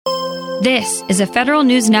This is a Federal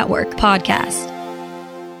News Network podcast.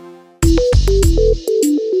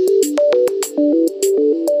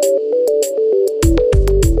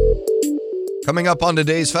 Coming up on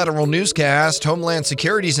today's Federal Newscast, Homeland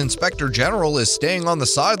Security's Inspector General is staying on the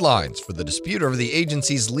sidelines for the dispute over the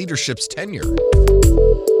agency's leadership's tenure.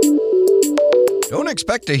 Don't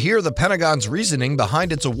expect to hear the Pentagon's reasoning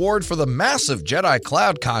behind its award for the massive Jedi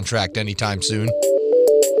Cloud contract anytime soon.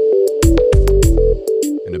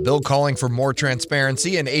 And a bill calling for more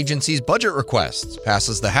transparency in agency's budget requests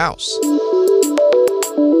passes the House.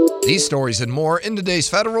 These stories and more in today's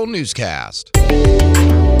Federal Newscast.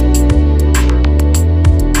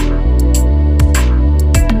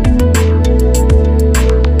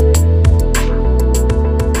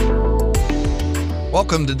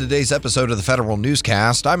 Welcome to today's episode of the Federal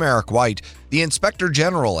Newscast. I'm Eric White. The Inspector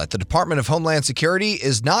General at the Department of Homeland Security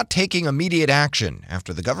is not taking immediate action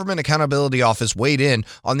after the Government Accountability Office weighed in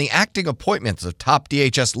on the acting appointments of top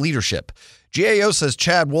DHS leadership. GAO says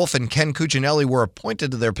Chad Wolf and Ken Cuccinelli were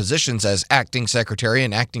appointed to their positions as acting secretary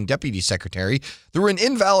and acting deputy secretary through an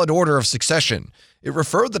invalid order of succession. It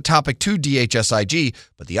referred the topic to DHS IG,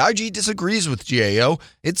 but the IG disagrees with GAO.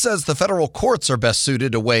 It says the federal courts are best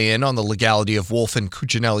suited to weigh in on the legality of Wolf and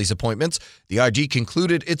Cuccinelli's appointments. The IG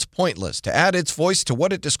concluded it's pointless to add its voice to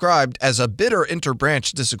what it described as a bitter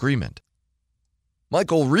interbranch disagreement.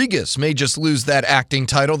 Michael Regas may just lose that acting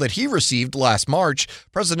title that he received last March.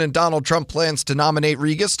 President Donald Trump plans to nominate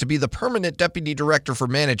Regas to be the permanent deputy director for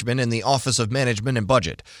management in the Office of Management and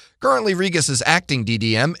Budget. Currently, Regas is acting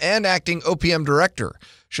DDM and acting OPM director.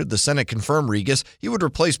 Should the Senate confirm Regas, he would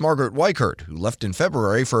replace Margaret Weichert, who left in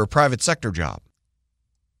February for a private sector job.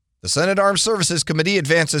 The Senate Armed Services Committee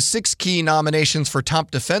advances 6 key nominations for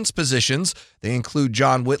top defense positions. They include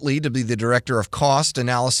John Whitley to be the Director of Cost,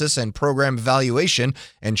 Analysis, and Program Evaluation,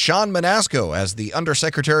 and Sean Manasco as the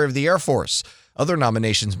Undersecretary of the Air Force. Other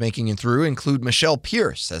nominations making it through include Michelle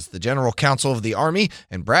Pierce as the General Counsel of the Army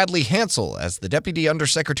and Bradley Hansel as the Deputy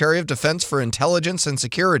Undersecretary of Defense for Intelligence and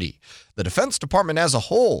Security. The Defense Department as a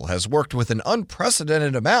whole has worked with an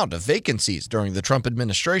unprecedented amount of vacancies during the Trump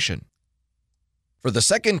administration. For the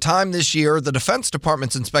second time this year, the Defense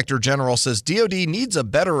Department's Inspector General says DoD needs a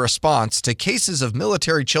better response to cases of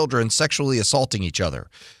military children sexually assaulting each other.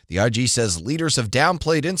 The IG says leaders have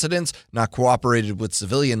downplayed incidents, not cooperated with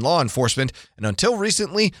civilian law enforcement, and until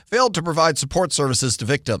recently, failed to provide support services to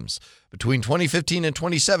victims. Between 2015 and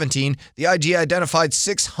 2017, the IG identified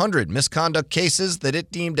 600 misconduct cases that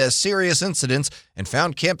it deemed as serious incidents and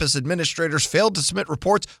found campus administrators failed to submit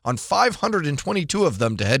reports on 522 of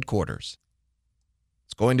them to headquarters.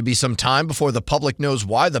 It's going to be some time before the public knows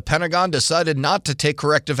why the Pentagon decided not to take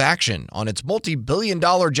corrective action on its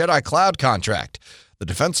multi-billion-dollar Jedi Cloud contract. The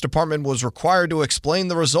Defense Department was required to explain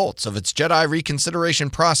the results of its Jedi reconsideration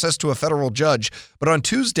process to a federal judge, but on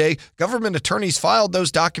Tuesday, government attorneys filed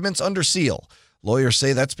those documents under seal. Lawyers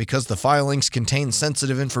say that's because the filings contain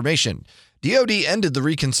sensitive information. DoD ended the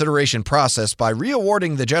reconsideration process by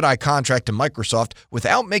re-awarding the Jedi contract to Microsoft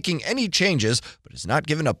without making any changes, but has not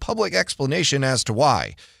given a public explanation as to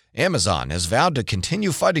why. Amazon has vowed to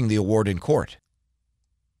continue fighting the award in court.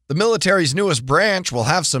 The military's newest branch will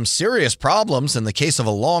have some serious problems in the case of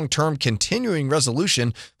a long-term continuing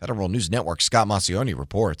resolution. Federal News Network's Scott Maucione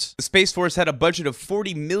reports. The Space Force had a budget of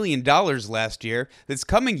 $40 million last year. This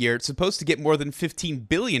coming year, it's supposed to get more than $15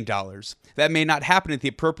 billion. That may not happen at the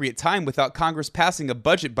appropriate time without Congress passing a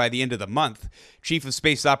budget by the end of the month. Chief of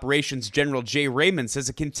Space Operations General Jay Raymond says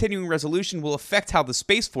a continuing resolution will affect how the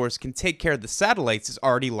Space Force can take care of the satellites it's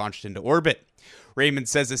already launched into orbit. Raymond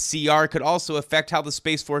says a CR could also affect how the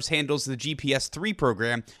Space Force handles the GPS-3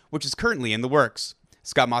 program, which is currently in the works.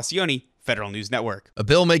 Scott Maucione, Federal News Network. A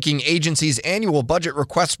bill making agencies' annual budget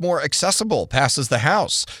requests more accessible passes the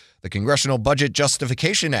House. The Congressional Budget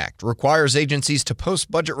Justification Act requires agencies to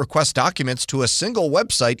post budget request documents to a single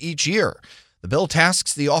website each year. The bill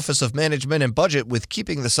tasks the Office of Management and Budget with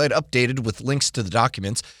keeping the site updated with links to the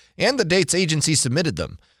documents and the dates agencies submitted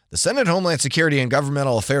them. The Senate Homeland Security and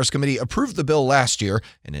Governmental Affairs Committee approved the bill last year,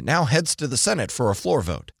 and it now heads to the Senate for a floor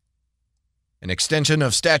vote. An extension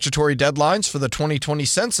of statutory deadlines for the 2020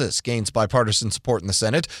 census gains bipartisan support in the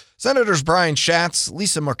Senate. Senators Brian Schatz,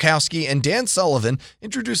 Lisa Murkowski, and Dan Sullivan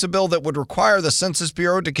introduce a bill that would require the Census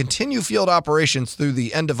Bureau to continue field operations through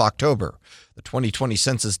the end of October. The 2020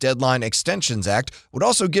 Census Deadline Extensions Act would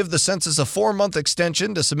also give the census a 4-month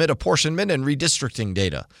extension to submit apportionment and redistricting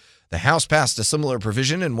data. The House passed a similar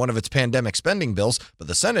provision in one of its pandemic spending bills, but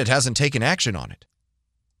the Senate hasn't taken action on it.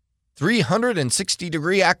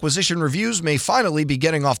 360-degree acquisition reviews may finally be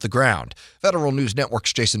getting off the ground. Federal News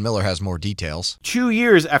Network's Jason Miller has more details. 2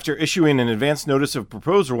 years after issuing an advance notice of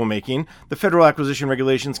proposed rulemaking, the Federal Acquisition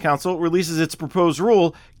Regulations Council releases its proposed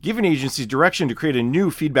rule, giving agencies direction to create a new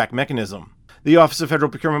feedback mechanism. The Office of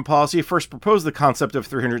Federal Procurement Policy first proposed the concept of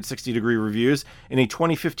 360-degree reviews in a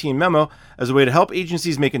 2015 memo as a way to help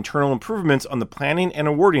agencies make internal improvements on the planning and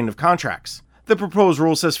awarding of contracts. The proposed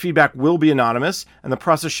rule says feedback will be anonymous, and the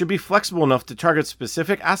process should be flexible enough to target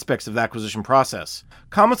specific aspects of the acquisition process.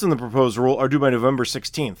 Comments on the proposed rule are due by November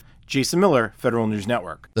 16th. Jason Miller, Federal News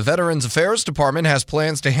Network. The Veterans Affairs Department has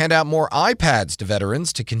plans to hand out more iPads to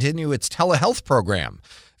veterans to continue its telehealth program.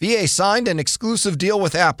 VA signed an exclusive deal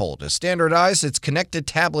with Apple to standardize its connected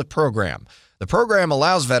tablet program. The program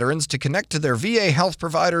allows veterans to connect to their VA health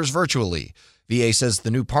providers virtually. VA says the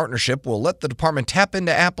new partnership will let the department tap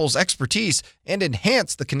into Apple's expertise and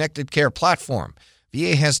enhance the connected care platform.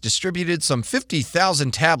 VA has distributed some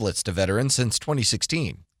 50,000 tablets to veterans since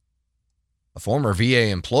 2016. A former VA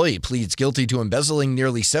employee pleads guilty to embezzling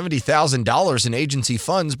nearly $70,000 in agency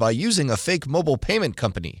funds by using a fake mobile payment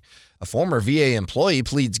company. A former VA employee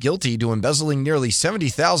pleads guilty to embezzling nearly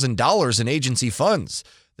 $70,000 in agency funds.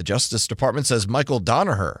 The Justice Department says Michael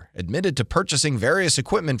Donaher admitted to purchasing various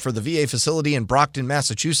equipment for the VA facility in Brockton,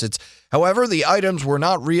 Massachusetts. However, the items were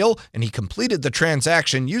not real, and he completed the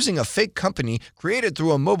transaction using a fake company created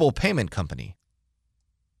through a mobile payment company.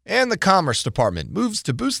 And the Commerce Department moves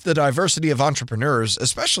to boost the diversity of entrepreneurs,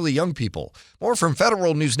 especially young people. More from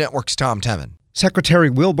Federal News Network's Tom Temin. Secretary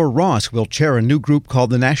Wilbur Ross will chair a new group called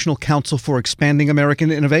the National Council for Expanding American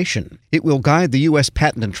Innovation. It will guide the U.S.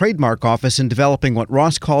 Patent and Trademark Office in developing what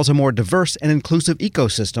Ross calls a more diverse and inclusive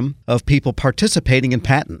ecosystem of people participating in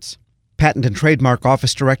patents. Patent and Trademark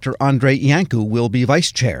Office Director Andre Iancu will be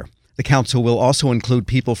vice chair. The council will also include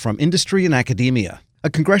people from industry and academia. A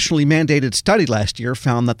congressionally mandated study last year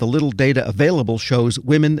found that the little data available shows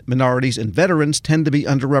women, minorities, and veterans tend to be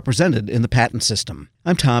underrepresented in the patent system.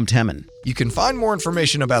 I'm Tom Temin. You can find more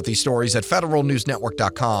information about these stories at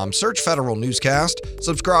federalnewsnetwork.com. Search Federal Newscast,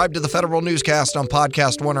 subscribe to the Federal Newscast on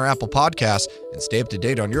Podcast One or Apple Podcasts, and stay up to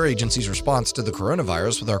date on your agency's response to the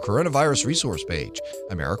coronavirus with our coronavirus resource page.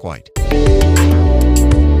 I'm Eric White.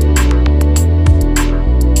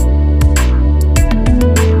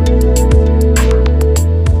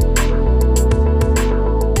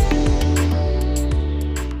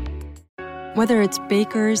 Whether it's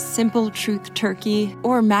Baker's Simple Truth Turkey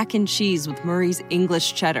or mac and cheese with Murray's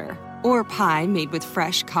English Cheddar or pie made with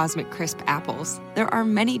fresh Cosmic Crisp apples, there are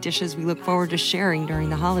many dishes we look forward to sharing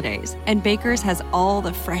during the holidays. And Baker's has all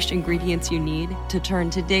the fresh ingredients you need to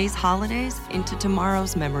turn today's holidays into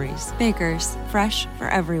tomorrow's memories. Baker's, fresh for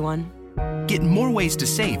everyone. Get more ways to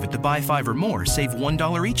save at the Buy 5 or More Save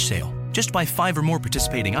 $1 each sale. Just buy 5 or more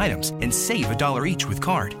participating items and save $1 each with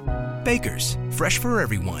card. Baker's, fresh for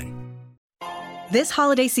everyone. This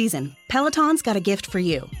holiday season, Peloton's got a gift for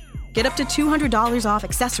you. Get up to $200 off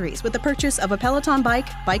accessories with the purchase of a Peloton bike,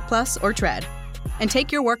 Bike Plus, or Tread. And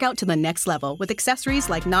take your workout to the next level with accessories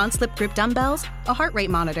like non-slip grip dumbbells, a heart rate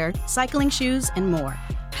monitor, cycling shoes, and more.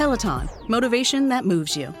 Peloton, motivation that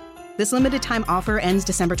moves you. This limited time offer ends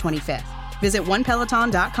December 25th. Visit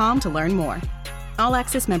onepeloton.com to learn more. All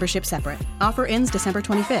access membership separate. Offer ends December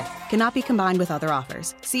 25th. Cannot be combined with other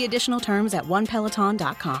offers. See additional terms at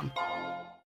onepeloton.com.